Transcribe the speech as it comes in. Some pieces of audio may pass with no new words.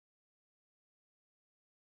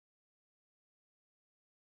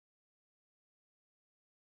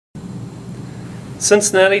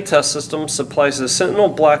Cincinnati Test Systems supplies the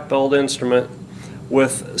Sentinel Blackbelt Instrument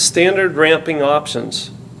with standard ramping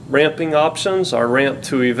options. Ramping options are ramp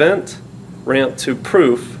to event, ramp to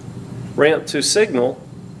proof, ramp to signal,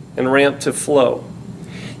 and ramp to flow.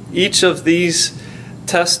 Each of these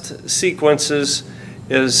test sequences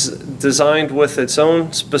is designed with its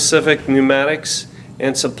own specific pneumatics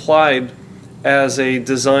and supplied as a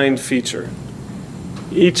design feature.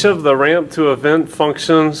 Each of the ramp to event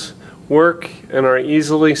functions work and are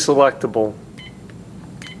easily selectable.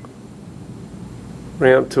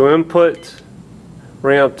 Ramp to input,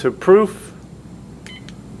 ramp to proof,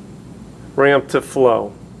 ramp to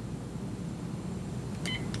flow.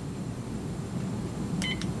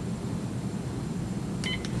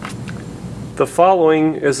 The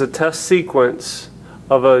following is a test sequence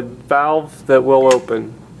of a valve that will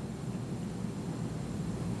open.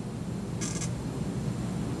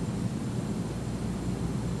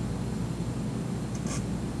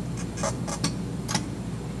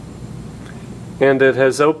 And it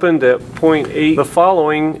has opened at 0.8. The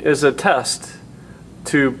following is a test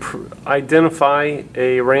to identify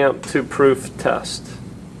a ramp to proof test.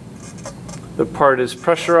 The part is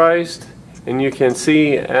pressurized, and you can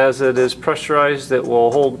see as it is pressurized it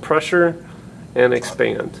will hold pressure and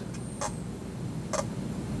expand.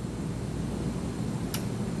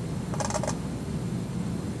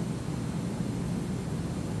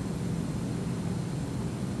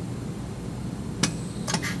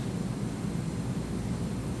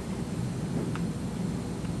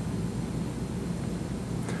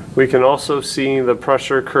 We can also see the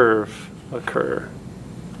pressure curve occur.